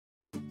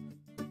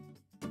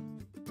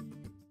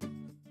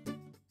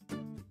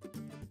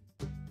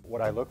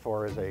what I look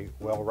for is a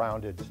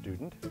well-rounded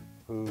student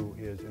who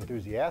is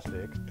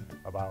enthusiastic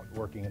about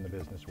working in the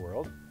business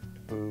world,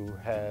 who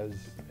has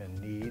and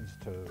needs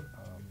to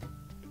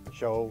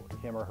show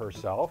him or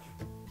herself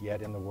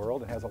yet in the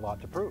world and has a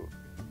lot to prove.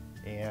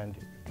 And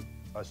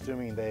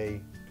assuming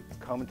they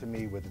come to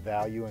me with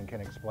value and can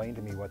explain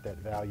to me what that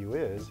value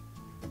is,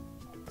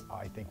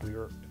 I think we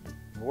are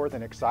more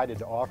than excited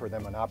to offer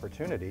them an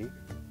opportunity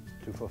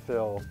to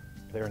fulfill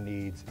their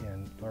needs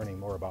in learning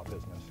more about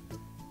business.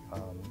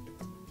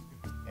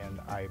 And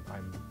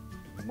I'm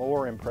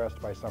more impressed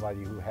by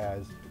somebody who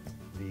has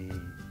the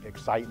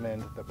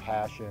excitement, the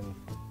passion,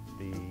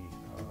 the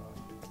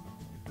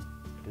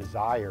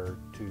desire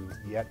to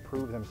yet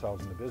prove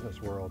themselves in the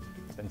business world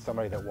than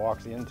somebody that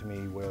walks into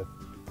me with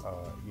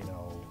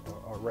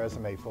a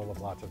resume full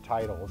of lots of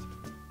titles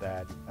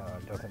that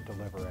doesn't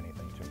deliver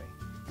anything to me.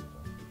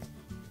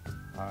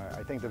 So,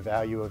 I think the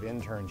value of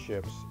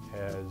internships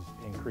has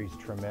increased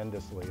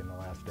tremendously in the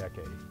last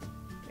decade,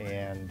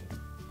 and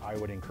I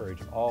would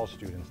encourage all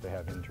students to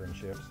have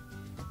internships.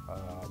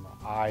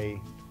 I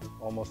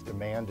almost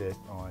demand it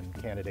on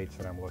candidates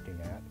that I'm looking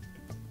at,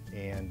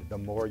 and the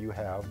more you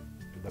have,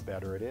 the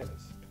better it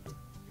is.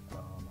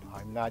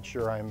 I'm not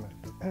sure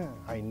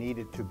I need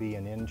it to be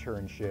an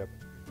internship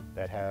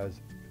that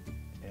has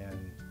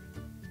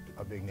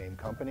a big name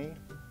company,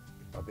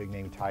 a big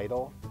name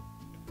title,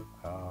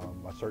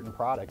 a certain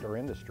product or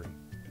industry.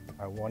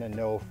 I want to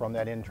know from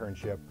that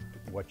internship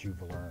what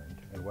you've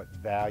learned and what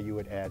value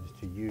it adds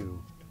to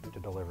you to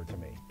deliver to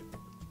me.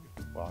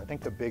 Well, I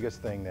think the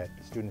biggest thing that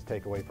students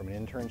take away from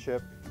an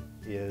internship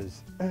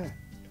is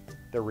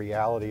the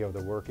reality of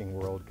the working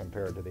world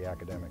compared to the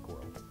academic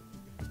world.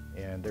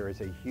 And there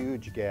is a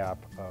huge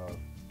gap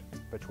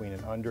between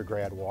an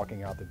undergrad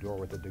walking out the door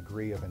with a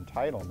degree of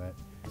entitlement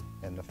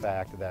and the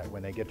fact that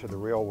when they get to the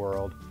real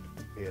world,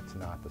 it's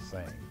not the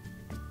same.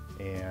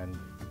 And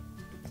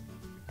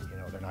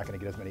they're not going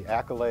to get as many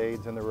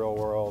accolades in the real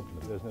world, in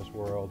the business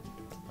world,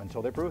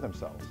 until they prove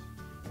themselves.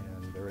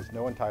 And there is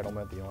no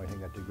entitlement. The only thing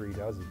that degree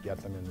does is get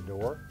them in the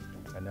door,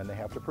 and then they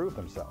have to prove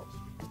themselves.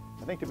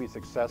 I think to be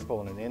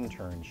successful in an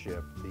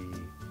internship,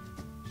 the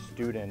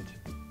student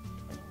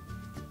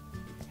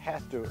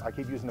has to, I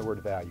keep using the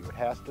word value,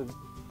 the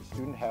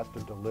student has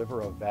to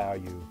deliver a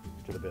value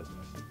to the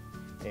business.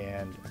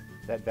 And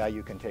that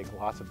value can take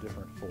lots of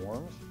different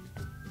forms.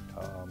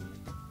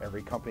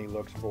 Every company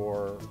looks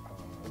for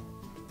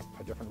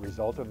a different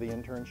result of the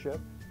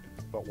internship,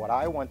 but what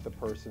I want the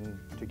person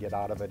to get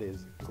out of it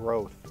is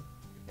growth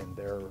in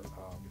their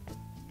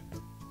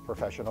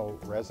professional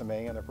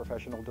resume and their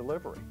professional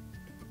delivery.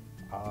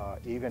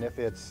 Even if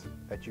it's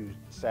that you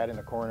sat in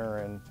a corner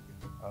and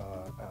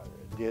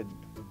did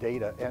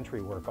data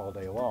entry work all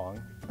day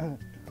long,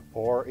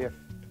 or if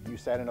you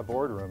sat in a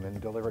boardroom and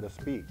delivered a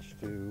speech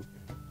to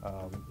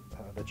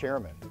the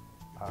chairman.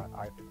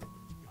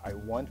 I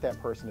want that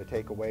person to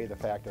take away the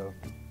fact of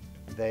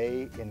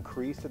they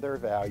increased their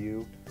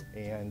value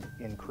and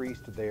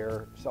increased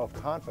their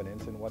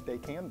self-confidence in what they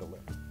can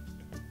deliver.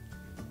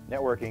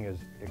 Networking is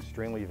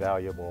extremely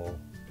valuable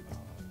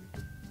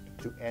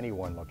to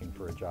anyone looking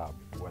for a job,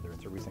 whether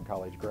it's a recent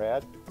college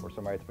grad or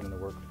somebody that's been in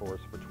the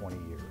workforce for 20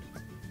 years.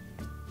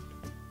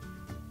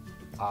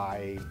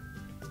 I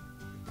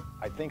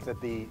think that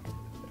the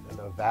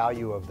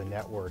value of the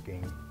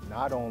networking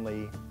not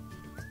only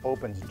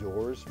opens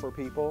doors for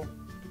people,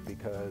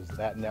 because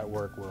that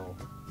network will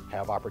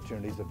have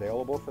opportunities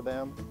available for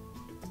them,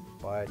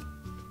 but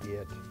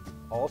it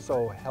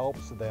also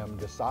helps them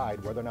decide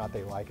whether or not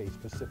they like a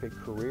specific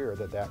career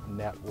that that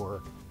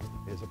network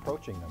is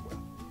approaching them with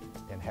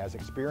and has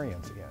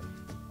experience in.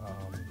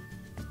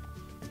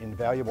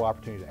 Invaluable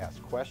opportunity to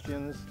ask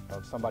questions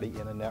of somebody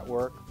in a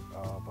network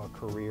of a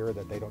career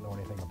that they don't know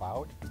anything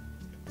about.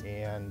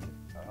 And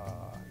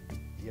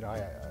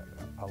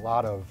a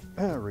lot of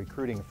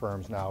recruiting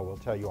firms now will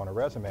tell you on a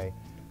resume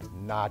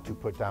not to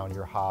put down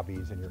your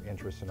hobbies and your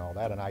interests and all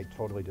that, and I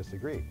totally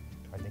disagree.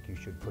 I think you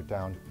should put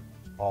down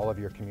all of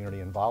your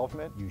community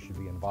involvement. You should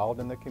be involved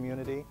in the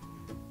community,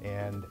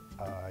 and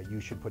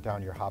you should put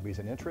down your hobbies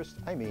and interests.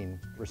 I mean,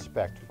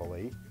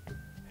 respectfully. You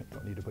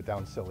don't need to put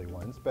down silly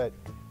ones, but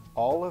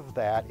all of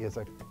that is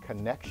a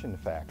connection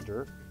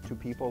factor to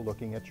people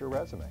looking at your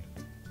resume.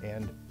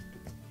 And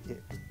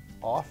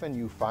often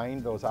you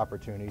find those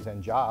opportunities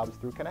and jobs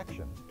through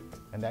connections.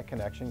 And that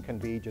connection can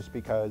be just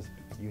because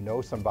you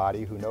know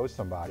somebody who knows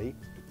somebody,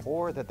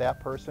 or that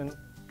person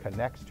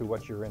connects to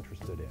what you're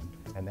interested in,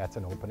 and that's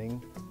an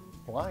opening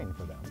line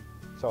for them.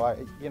 So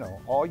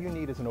all you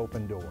need is an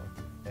open door,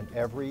 and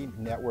every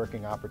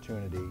networking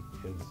opportunity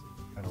is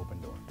an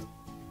open door.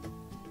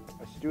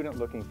 A student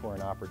looking for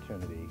an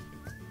opportunity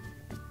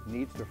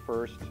needs to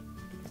first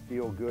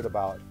feel good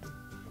about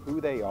who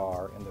they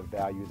are and the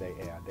value they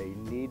add. They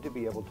need to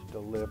be able to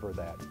deliver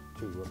that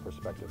to a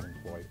prospective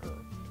employer.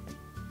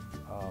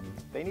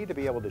 They need to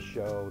be able to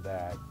show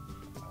that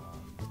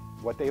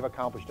what they've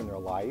accomplished in their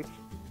life,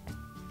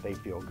 they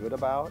feel good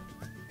about,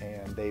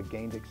 and they've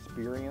gained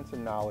experience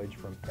and knowledge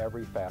from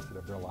every facet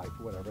of their life,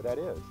 whatever that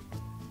is.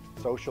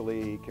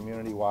 Socially,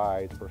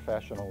 community-wise,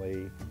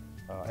 professionally,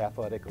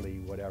 athletically,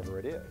 whatever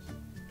it is.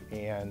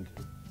 And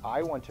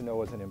I want to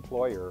know as an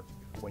employer,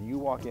 when you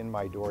walk in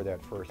my door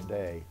that first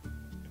day,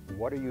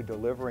 what are you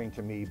delivering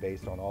to me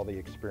based on all the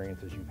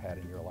experiences you've had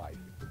in your life?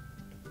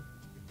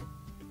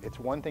 It's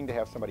one thing to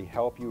have somebody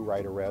help you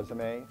write a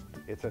resume.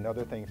 It's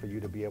another thing for you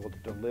to be able to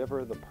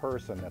deliver the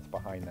person that's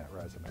behind that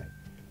resume.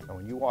 And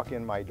when you walk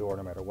in my door,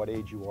 no matter what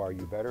age you are,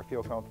 you better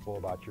feel comfortable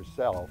about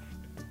yourself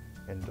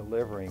and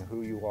delivering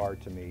who you are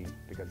to me,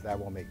 because that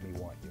will make me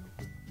want you.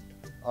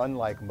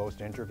 Unlike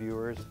most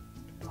interviewers,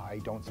 I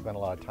don't spend a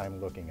lot of time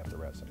looking at the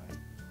resume.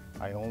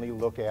 I only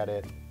look at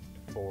it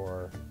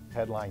for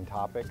headline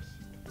topics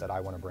that I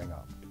want to bring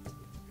up.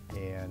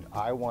 And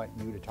I want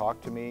you to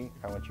talk to me.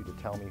 I want you to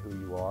tell me who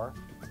you are.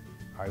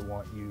 I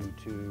want you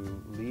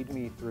to lead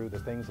me through the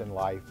things in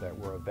life that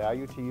were of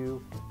value to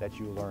you that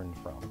you learned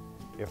from.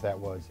 If that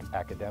was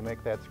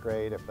academic, that's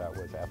great. If that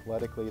was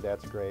athletically,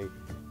 that's great.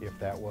 If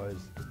that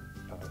was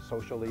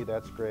socially,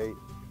 that's great.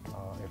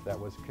 If that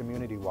was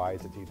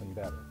community-wise, it's even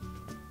better.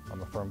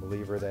 I'm a firm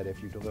believer that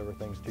if you deliver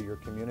things to your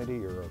community,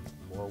 you're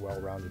a more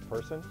well-rounded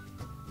person.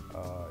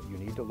 You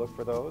need to look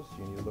for those.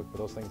 You need to look for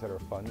those things that are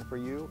fun for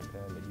you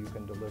and that you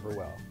can deliver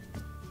well.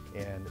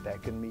 And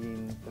that can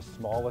mean the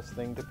smallest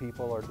thing to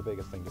people or the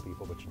biggest thing to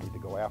people, but you need to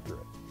go after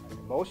it.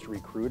 Most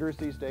recruiters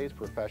these days,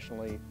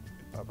 professional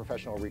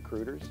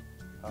recruiters,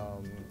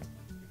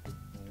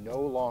 no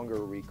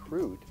longer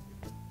recruit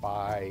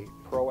by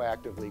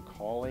proactively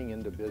calling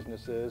into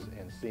businesses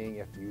and seeing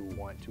if you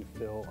want to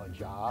fill a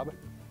job.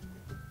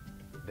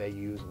 They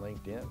use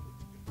LinkedIn,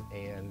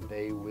 and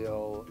they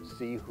will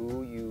see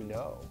who you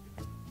know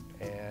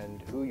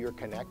and who you're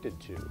connected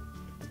to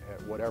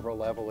at whatever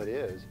level it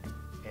is,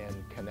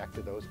 and connect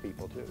to those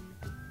people too.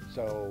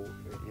 So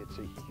it's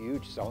a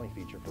huge selling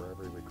feature for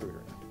every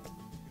recruiter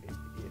now.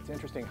 It's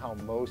interesting how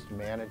most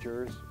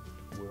managers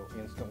will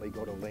instantly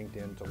go to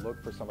LinkedIn to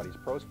look for somebody's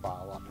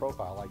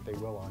profile like they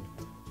will on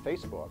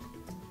Facebook,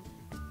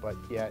 but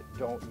yet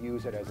don't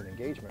use it as an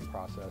engagement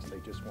process. They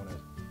just want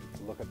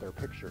to look at their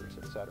pictures,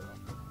 etc.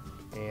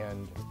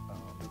 And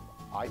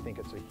I think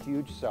it's a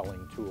huge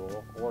selling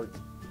tool, or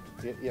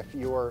if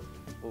your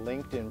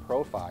LinkedIn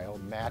profile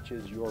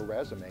matches your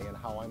resume and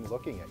how I'm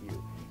looking at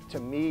you. To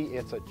me,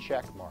 it's a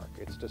check mark.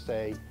 It's to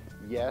say,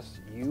 yes,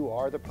 you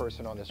are the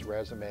person on this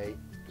resume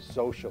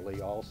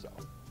socially also.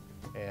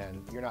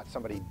 And you're not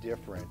somebody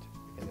different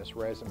in this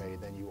resume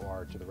than you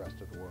are to the rest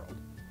of the world.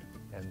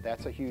 And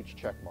that's a huge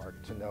check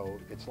mark to know.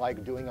 It's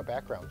like doing a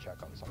background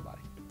check on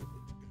somebody.